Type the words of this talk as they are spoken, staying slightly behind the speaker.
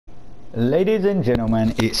Ladies and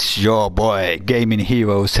gentlemen, it's your boy Gaming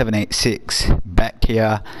Hero 786 back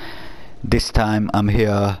here. This time I'm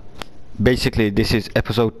here. Basically, this is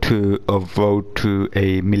episode 2 of Road to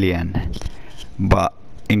a Million. But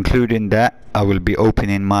including that, I will be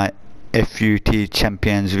opening my FUT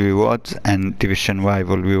Champions rewards and Division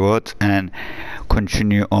Rival rewards and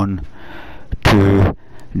continue on to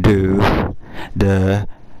do the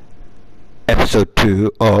episode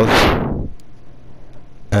 2 of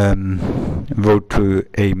Road to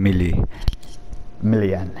a Million.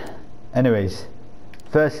 Anyways,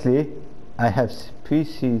 firstly, I have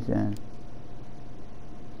pre-season,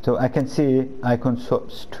 so I can see Icon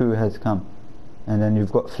Swaps 2 has come, and then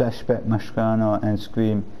you've got Flashback, Mascherano and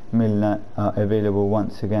Scream Milner are available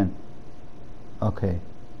once again. Okay,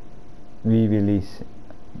 re-release.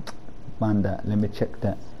 Banda, let me check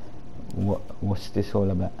that. What's this all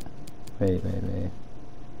about? Wait.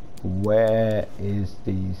 Where is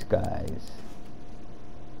these guys?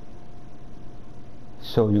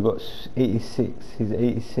 So you got 86. He's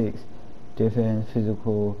 86. Defense,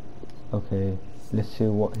 physical. Okay, let's see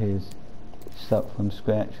what his start from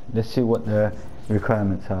scratch. Let's see what the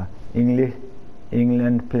requirements are.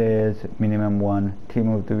 England players minimum 1. Team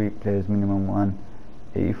of the week players minimum 1.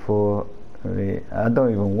 84. I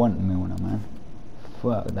don't even want Milner, man.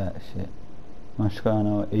 Fuck that shit.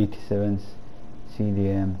 Mascherano 87.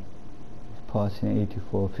 CDM. Passing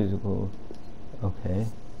 84, physical. Okay,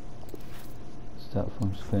 start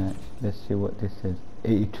from scratch. Let's see what this is.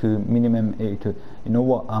 82, minimum 82. You know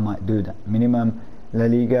what, I might do that. Minimum La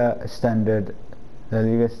Liga standard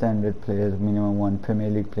players minimum 1. Premier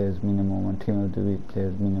League players minimum 1. Team of the week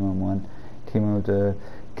players minimum 1.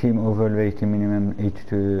 Team overrated minimum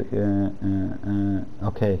 82.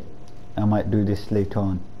 Okay, I might do this later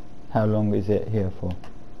on. How long is it here for?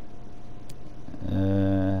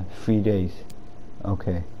 3 days.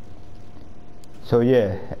 Okay, so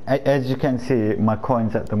yeah, as you can see, my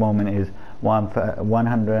coins at the moment is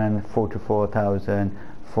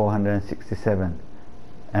 144,467,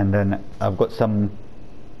 and then I've got some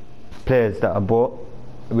players that I bought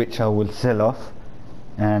which I will sell off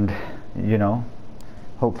and, you know,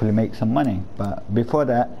 hopefully make some money. But before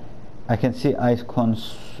that, I can see icon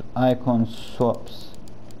swaps.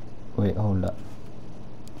 Wait, hold up.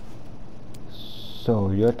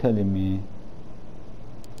 So you're telling me,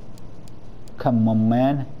 come on,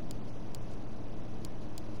 man.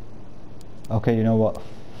 Okay, you know what,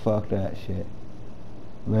 fuck that shit.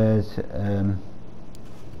 Where's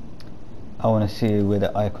I want to see where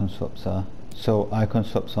the icon swaps are. So icon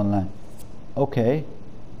swaps online. Okay,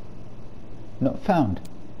 not found.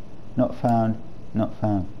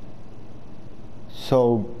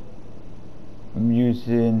 So I'm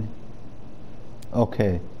using,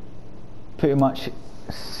 okay, pretty much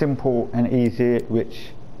simple and easy,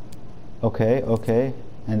 which okay,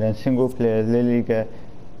 and then single player Liga,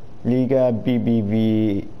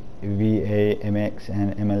 BBV, VA, MX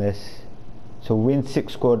and MLS. So win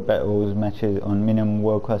 6 squad battles matches on minimum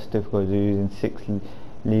world class difficulty using 6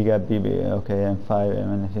 Liga BB, okay, and 5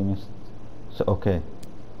 MLS. So okay,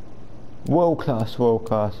 world class,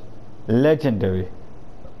 legendary.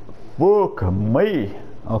 Fuck me.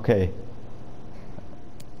 Okay.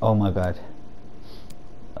 Oh my god.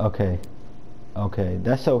 Okay,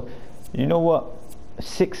 that's so, you know what,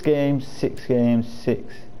 6 games, 6.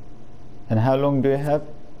 And how long do you have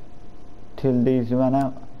till these run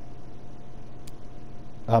out?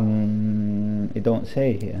 It don't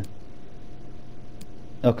say here.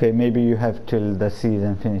 Okay, maybe you have till the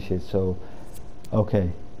season finishes. So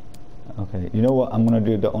okay, you know what, I'm gonna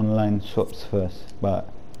do the online swaps first, but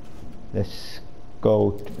let's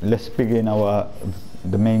begin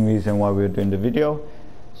the main reason why we're doing the video.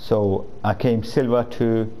 So I came silver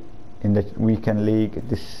 2 in the weekend league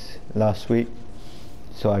this last week,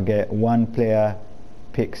 so I get 1 player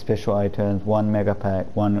pick special items, 1 mega pack,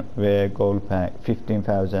 1 rare gold pack,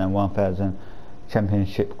 15,000 and 1,000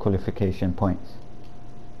 championship qualification points.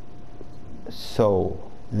 So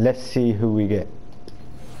let's see who we get.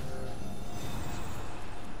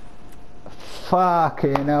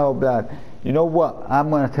 Fucking hell, blood. You know what, I'm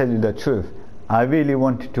gonna tell you the truth. I really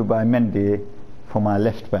wanted to buy Mendy for my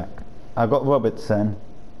left back. I got Robertson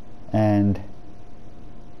and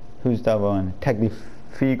who's the other one,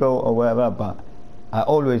 Tagliafico or whatever, but I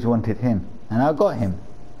always wanted him and I got him.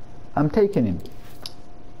 I'm taking him.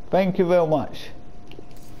 Thank you very much.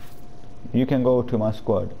 You can go to my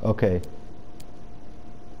squad. Okay,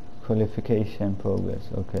 qualification progress.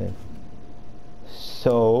 Okay,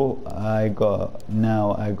 so I go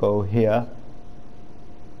here.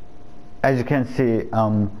 As you can see,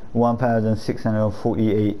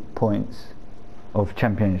 1,648 points of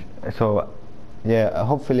champions. So yeah,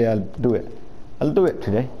 hopefully I'll do it. I'll do it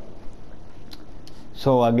today.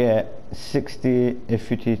 So I get 60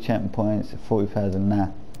 FUT champ points, 40,000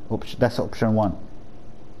 now. That's option 1.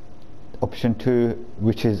 Option 2,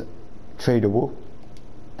 which is tradable,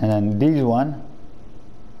 and then these one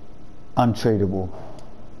untradeable.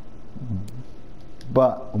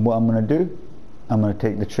 But what I'm gonna do, I'm gonna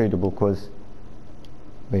take the tradable, because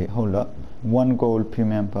wait, hold up, 1 gold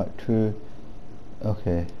premium part 2.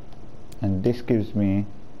 Okay, and this gives me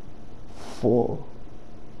 4.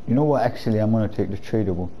 You know what, actually I'm gonna take the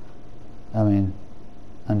tradable, I mean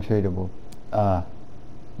untradeable. Nah,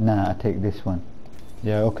 I take this one.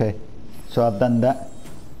 Yeah, okay, so I've done that.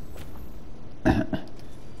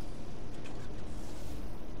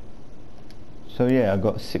 So yeah, I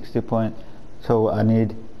got 60 points, so I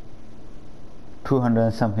need 200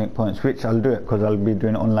 and something points, which I'll do it because I'll be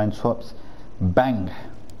doing online swaps. Bang.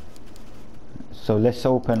 So let's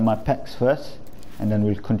open my packs first and then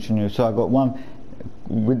we'll continue. So I got one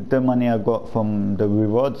with the money I got from the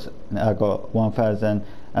rewards. I got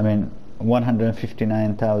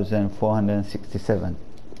 159,467.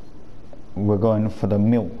 We're going for the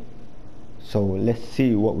mill, so let's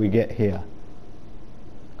see what we get here.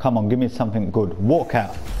 Come on, give me something good.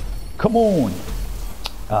 Walkout, come on.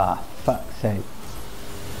 Fuck's sake.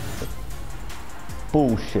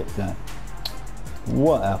 Bullshit, that.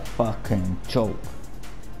 What a fucking joke.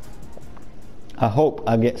 I hope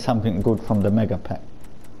I get something good from the mega pack.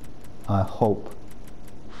 I hope.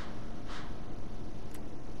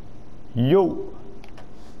 Yo,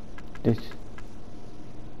 this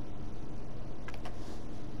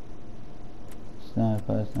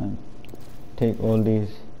sniper. Take all these.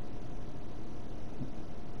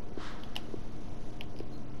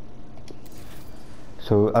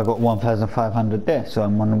 So I got 1,500 there, so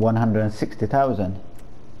I'm on 160,000.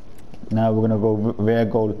 Now we're gonna go rare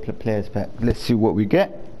gold players pack. Let's see what we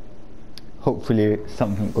get. Hopefully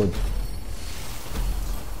something good.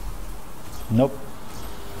 Nope.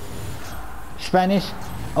 Spanish.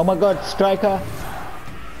 Oh my god, striker.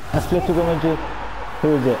 Atletico Madrid.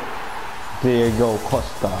 Who is it? Diego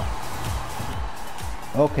Costa.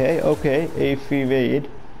 Okay, okay. A3 rated.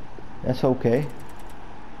 That's okay.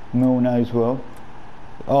 Milner as well.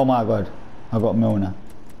 Oh my god, I got Milner.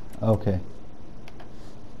 Okay.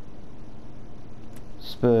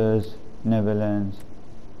 Spurs, Netherlands.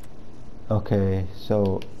 Okay,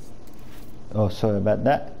 so, oh sorry about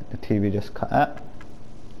that, the TV just cut out.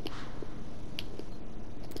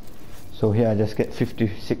 So here I just get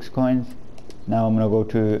 56 coins. Now I'm gonna go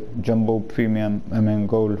to Jumbo Premium,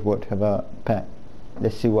 Gold, whatever pack.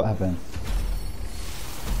 Let's see what happens.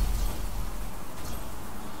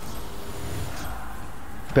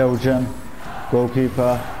 Belgium,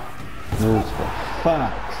 goalkeeper, rules for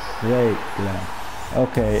fuck's sake, man.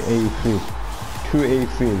 Okay, 83, 2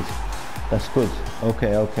 83s, that's good.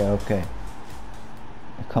 Okay, okay, okay.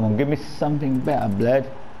 Come on, give me something better, blood.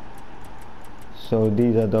 So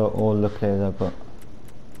these are all the players I've got.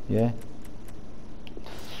 Yeah.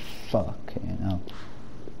 Fucking hell.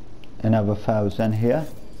 Another 1,000 here.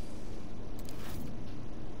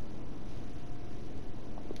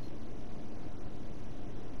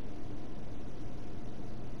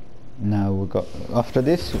 Now we got, after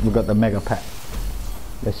this we got the mega pack.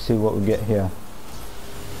 Let's see what we get here.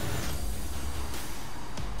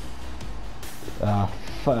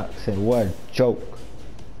 Fuck sake, what a joke.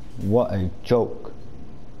 What a joke.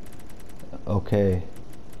 Okay,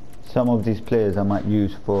 some of these players I might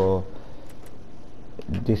use for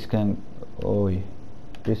this. Can, oh,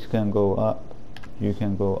 this can go up, you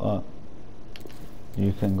can go up,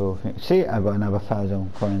 you can go. See, I got another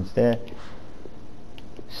 1,000 coins there.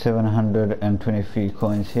 723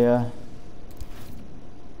 coins here,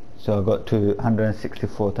 so I got to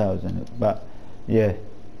 164,000. But yeah,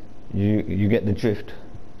 you get the drift.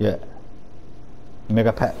 Yeah,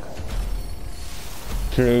 mega pack,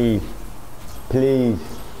 please, please.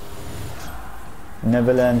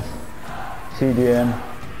 Netherlands, CDM,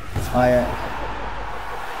 Ajax,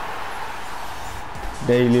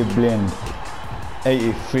 Daily Blind,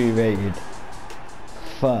 83 rated.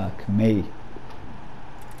 Fuck me.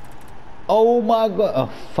 Oh my god,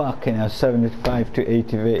 oh fucking hell, 75 to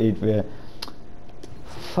 80 rated there.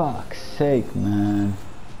 Fuck's sake, man.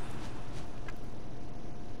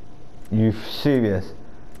 You serious?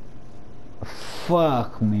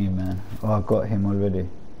 Fuck me, man. Oh, I got him already.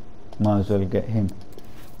 Might as well get him.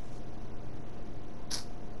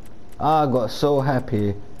 I got so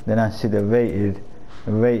happy. Then I see the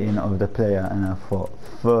rating of the player, and I thought,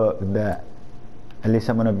 fuck that. At least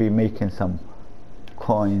I'm gonna be making some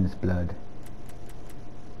coins, blood.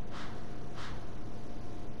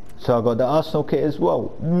 So I got the Arsenal kit as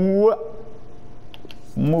well.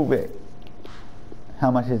 Move it.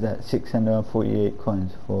 How much is that? 648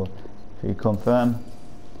 coins for free confirm.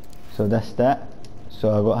 So that's that. So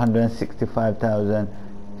I got 165,000.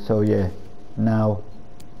 So yeah, now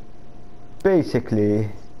basically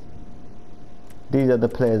these are the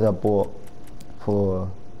players I bought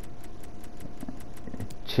for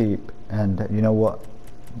cheap, and you know what,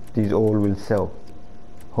 these all will sell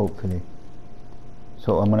hopefully.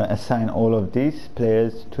 So I'm gonna assign all of these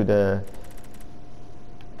players to the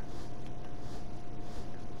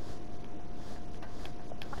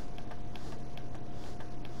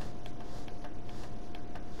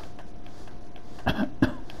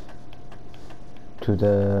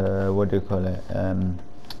what do you call it,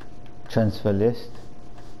 transfer list.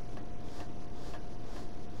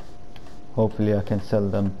 Hopefully I can sell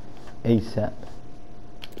them ASAP.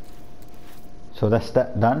 So that's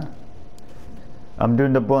that done. I'm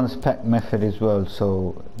doing the bronze pack method as well,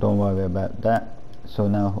 so don't worry about that. So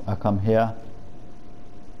now I come here.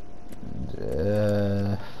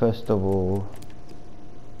 First of all,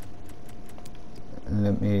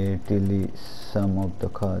 let me delete some of the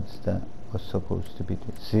cards that were supposed to be.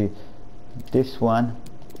 See, this one,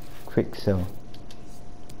 quick sell.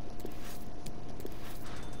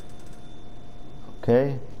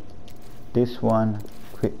 Okay, this one,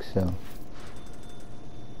 quick sell.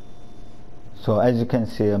 So as you can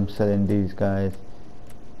see, I'm selling these guys.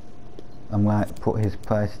 I'm going to put his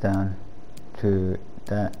price down to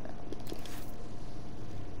that.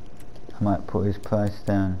 I might put his price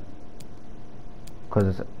down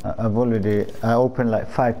because I opened like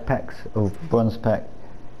 5 packs of bronze pack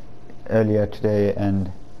earlier today,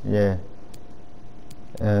 and yeah,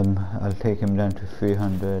 I'll take him down to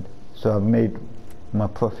 300. So I've made my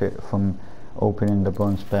profit from opening the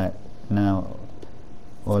bronze pack. Now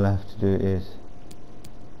all I have to do is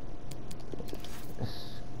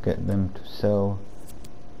get them to sell.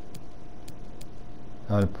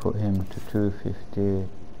 I'll put him to 250.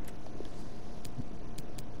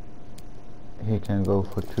 He can go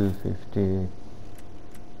for 250.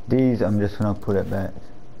 These I'm just gonna put it back.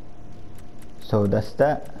 So that's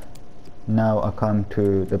that. Now I come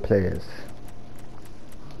to the players.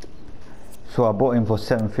 So I bought him for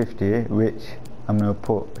 750, which I'm gonna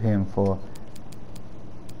put him for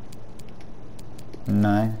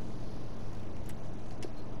 9.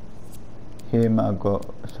 Him I got,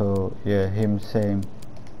 so yeah, him same.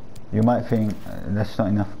 You might think that's not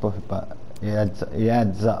enough profit, but it adds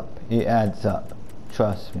up,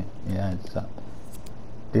 trust me, it adds up.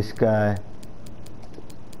 This guy,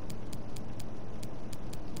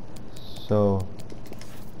 so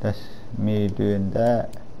that's me doing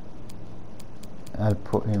that. I'll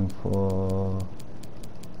put him for,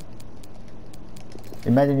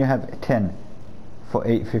 imagine you have 10 for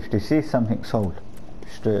 850. See, something sold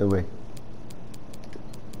straight away.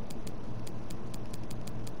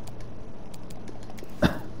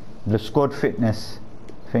 The squad fitness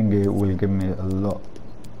thingy will give me a lot.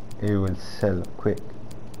 It will sell quick,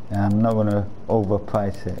 and I'm not gonna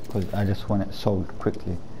overprice it because I just want it sold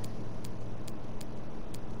quickly.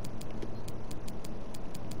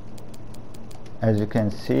 As you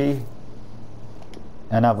can see,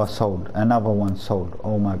 another one sold.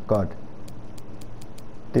 Oh my god.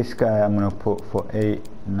 This guy I'm gonna put for 8,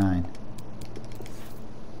 9.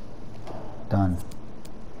 Done.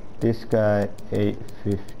 This guy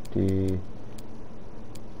 850.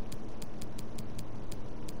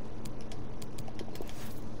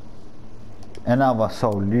 Another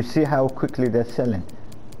sold. You see how quickly they're selling?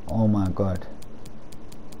 Oh my god.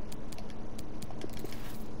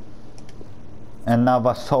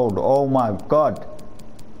 Another sold. Oh my god.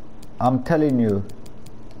 I'm telling you,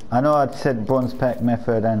 I know I'd said bronze pack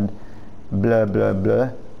method and blah blah blah,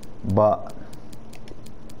 but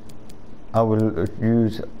I will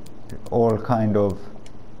use all kind of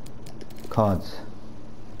cards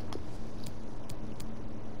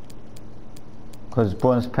because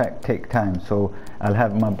bronze pack take time. So I'll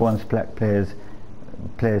have my bronze pack players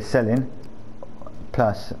selling,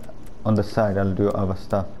 plus on the side I'll do other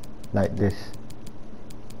stuff like this.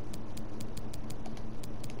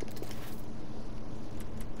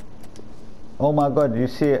 Oh my god, you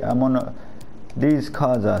see, I'm on a, these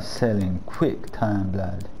cards are selling quick time,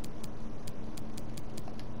 blood.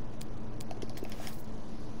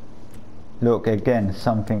 Look, again,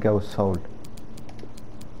 something else sold.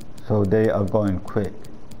 So they are going quick.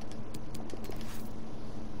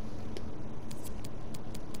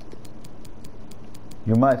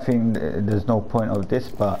 You might think there's no point of this,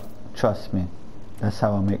 but trust me, that's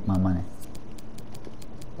how I make my money.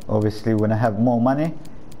 Obviously when I have more money,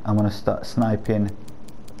 I'm gonna start sniping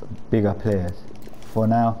bigger players. For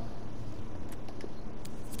now,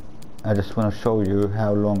 I just want to show you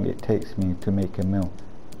how long it takes me to make a mill.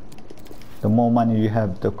 The more money you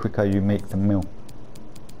have, the quicker you make the mill,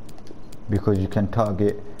 because you can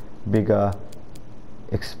target bigger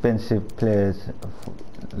expensive players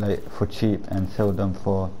for cheap and sell them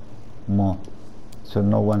for more. So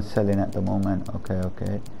no one's selling at the moment.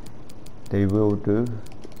 Okay, they will do.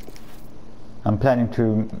 I'm planning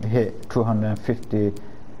to hit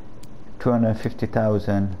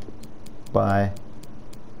 250,000 by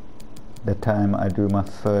the time I do my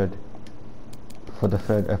third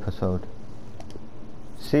episode.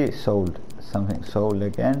 See, it sold. Something sold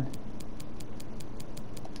again.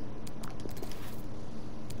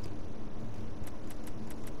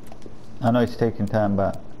 I know it's taking time,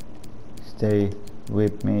 but stay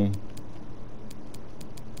with me.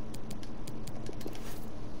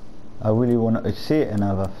 I really want to see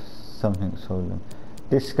another something sold.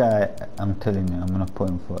 This guy, I'm telling you, I'm gonna put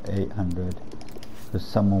him for 800 because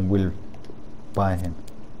someone will buy him.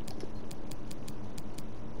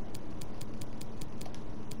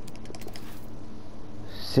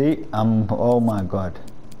 See, oh my god,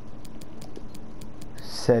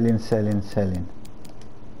 selling.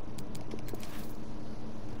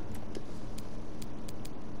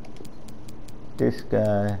 This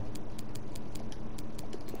guy,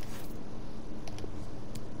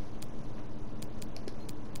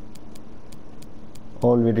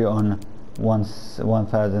 already on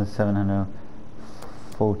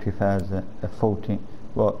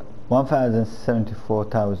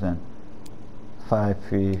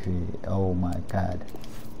 1,774,533. Oh my god,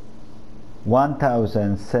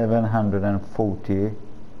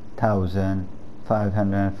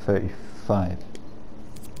 1,740,535.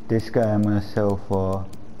 This guy I'm gonna sell for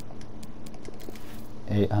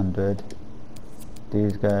 800.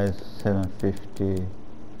 These guys 750.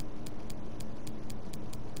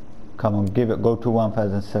 Come on, go to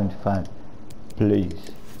 1,075,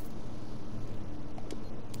 please.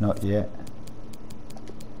 Not yet.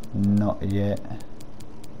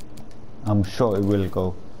 I'm sure it will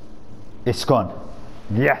go. It's gone.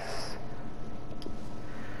 Yes.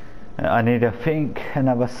 I need, I think,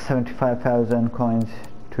 another 75,000 coins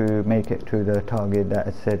to make it to the target that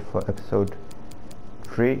I said for episode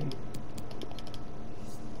 3.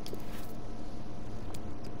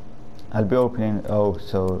 I'll be opening. Oh,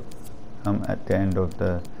 so I'm at the end of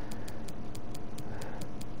the.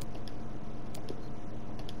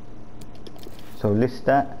 So list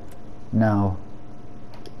that. Now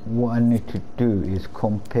what I need to do is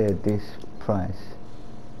compare this price.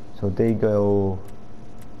 So they go,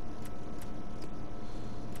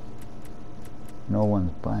 no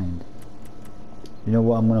one's buying. You know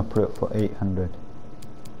what, I'm gonna put it for 800.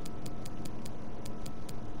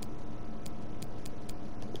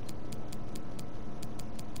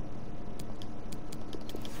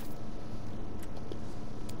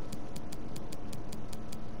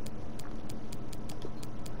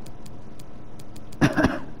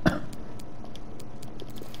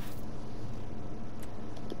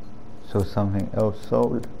 So something else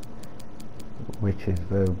sold, which is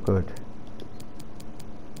very good.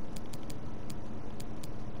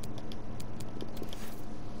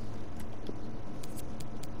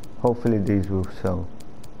 Hopefully these will sell,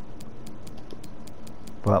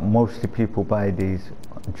 but mostly people buy these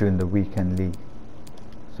during the weekend league,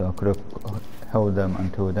 so I could have held them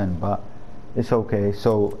until then, but it's okay.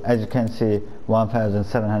 So as you can see,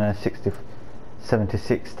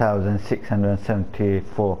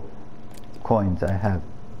 1,776,674 coins I have.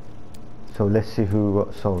 So let's see who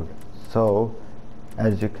got sold. So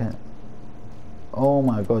as you can, oh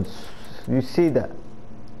my god, you see that?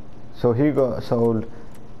 So he got sold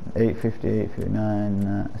 850,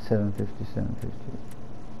 859, 750, 750.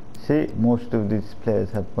 See, most of these players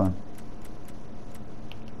have gone.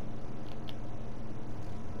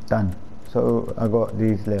 Done. So I got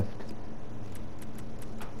these left,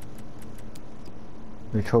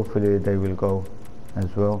 which hopefully they will go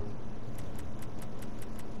as well.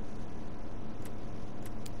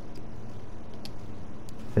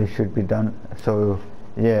 They should be done. So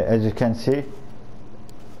yeah, as you can see,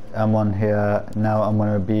 I'm on here now. I'm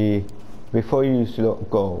gonna be, before you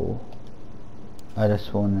go, I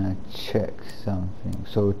just wanna check something.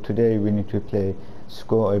 So today we need to play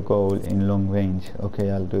score a goal in long range. Okay,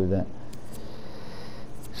 I'll do that.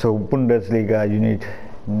 So Bundesliga, you need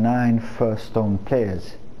 9 first zone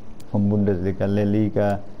players from Bundesliga, La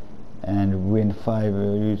Liga, and win 5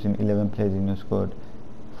 using 11 players in your squad.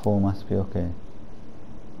 4 must be okay.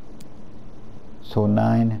 So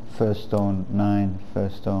 9 first zone, 9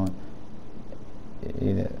 first zone.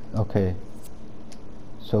 Okay.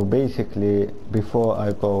 So basically, before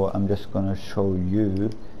I go, I'm just gonna show you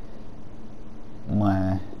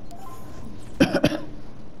my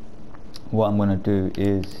what I'm gonna do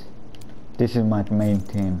is, this is my main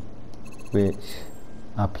team which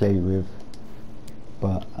I play with,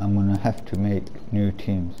 but I'm gonna have to make new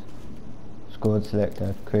teams. Squad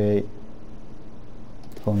selector, create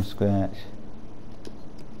from scratch.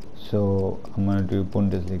 So I'm gonna do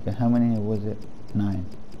Bundesliga. How many was it? 9.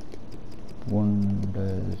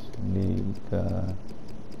 Bundesliga.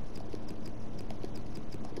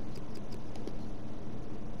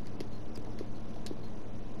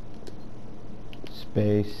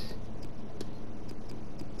 Space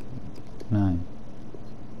 9.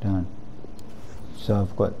 Done. So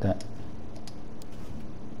I've got that.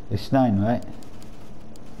 It's 9, right?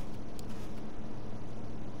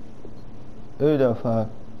 Who the fuck?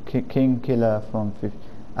 King Killer from 50.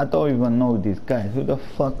 I don't even know these guys. Who the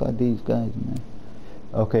fuck are these guys, man?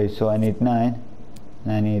 Okay, so I need 9.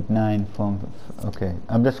 And I need 9 from. Okay,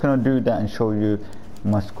 I'm just gonna do that and show you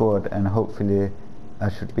my squad, and hopefully I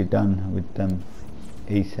should be done with them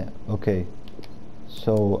ASAP. Okay,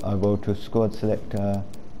 so I go to squad selector,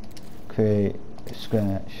 create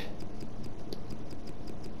scratch,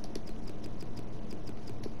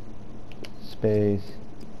 space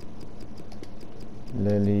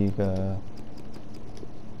La Liga,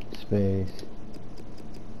 space.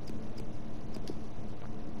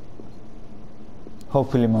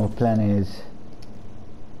 Hopefully my plan is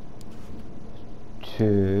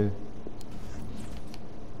to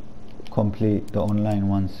complete the online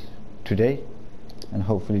ones today and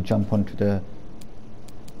hopefully jump onto the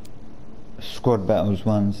squad battles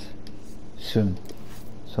ones soon.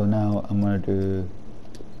 So now I'm gonna do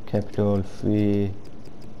capital 3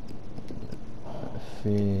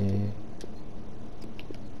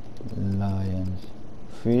 lions,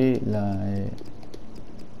 3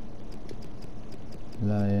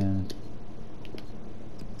 lions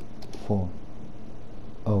 4.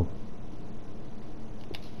 Oh,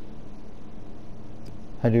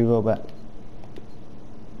 how do you go back?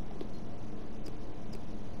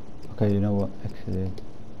 Okay, you know what, actually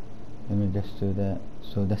let me just do that.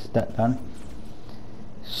 So that's that done.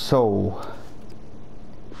 So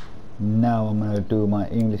now I'm gonna do my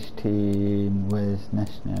English team with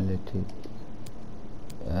nationality.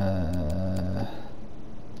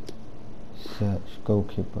 Search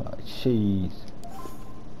goalkeeper. Jeez.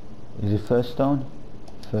 Is it first stone?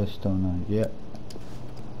 First stone, yeah.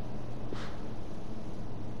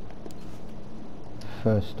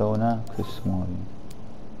 First owner, Chris Smalling.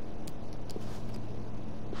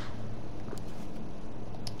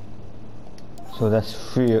 So that's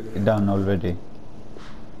 3 done already.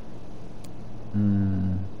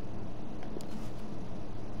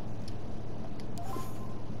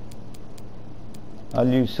 I'll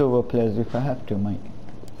use silver players if I have to, mate.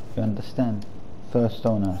 You understand? First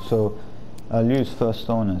owner. So I'll use first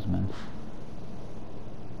owners, man.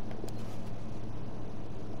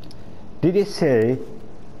 Did it say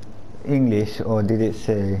English or did it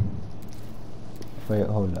say... Wait,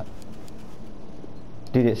 hold up.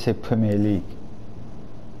 Did it say Premier League?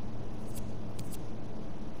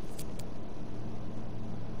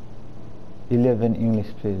 "11 English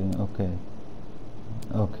players." Okay.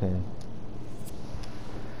 Okay.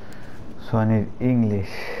 So I need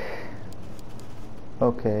English.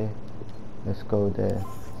 Okay. Let's go there.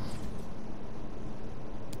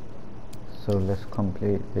 So let's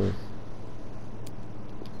complete this.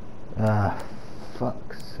 Ah,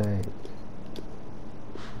 fuck's sake.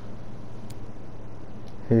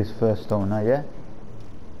 Here's first owner, yeah?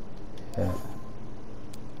 Yeah.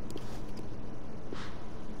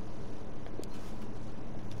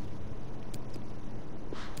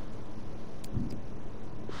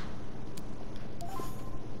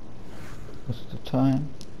 What's the time?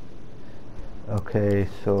 Okay,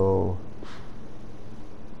 so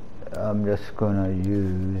I'm just gonna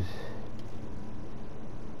use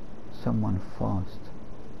someone fast.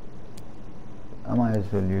 I might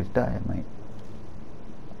as well use that, mate.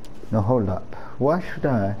 No, hold up. Why should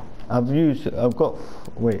I?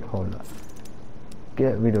 Wait, hold up.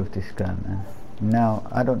 Get rid of this guy, man. Now,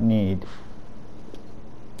 I don't need,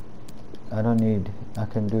 I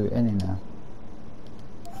can do any now.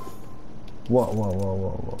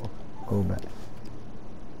 Whoa. Go back.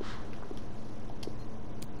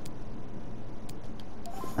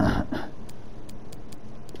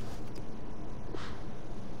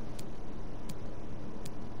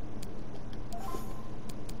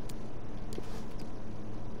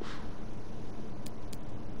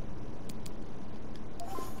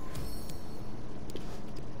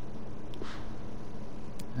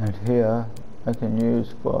 And here I can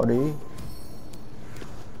use body.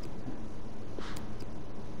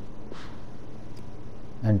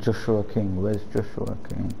 And Joshua King. Where's Joshua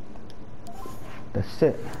King? That's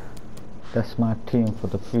it. That's my team for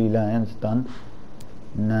the 3 Lions done.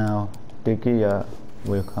 Now De Gea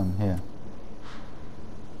will come here.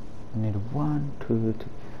 I need 1, 2, 3.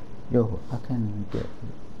 Yo, I can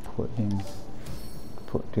put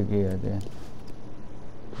De Gea there.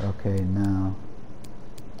 Okay, now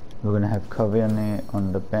we're gonna have Cavani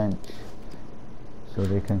on the bench so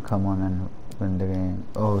they can come on and win the game.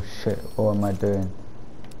 Oh shit, what am I doing?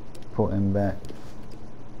 Put him back.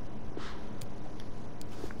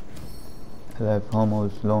 I have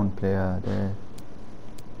Homo's lone player there.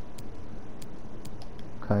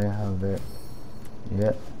 Kai Havertz.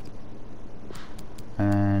 Yep.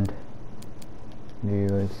 And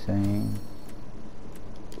Leroy Sané.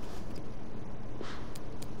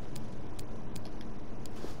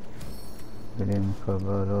 William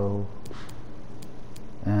Carvalho.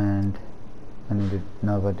 And I need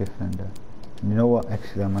another defender. You know what,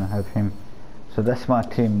 actually I'm gonna have him. So that's my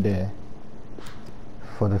team there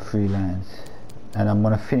for the 3 Lions, and I'm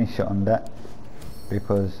gonna finish it on that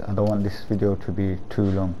because I don't want this video to be too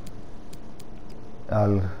long.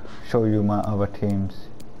 I'll show you my other teams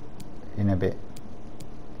in a bit.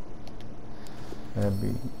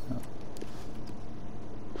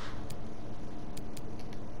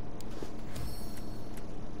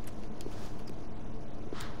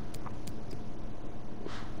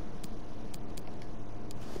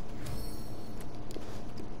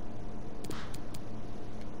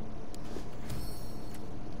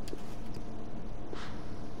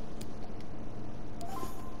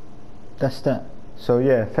 That's that. So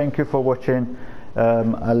yeah, thank you for watching.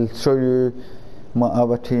 I'll show you my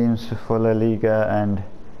other teams for La Liga and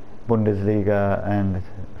Bundesliga and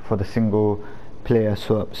for the single player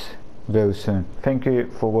swaps very soon. Thank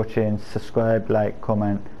you for watching. Subscribe, like,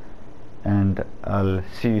 comment, and I'll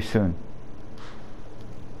see you soon.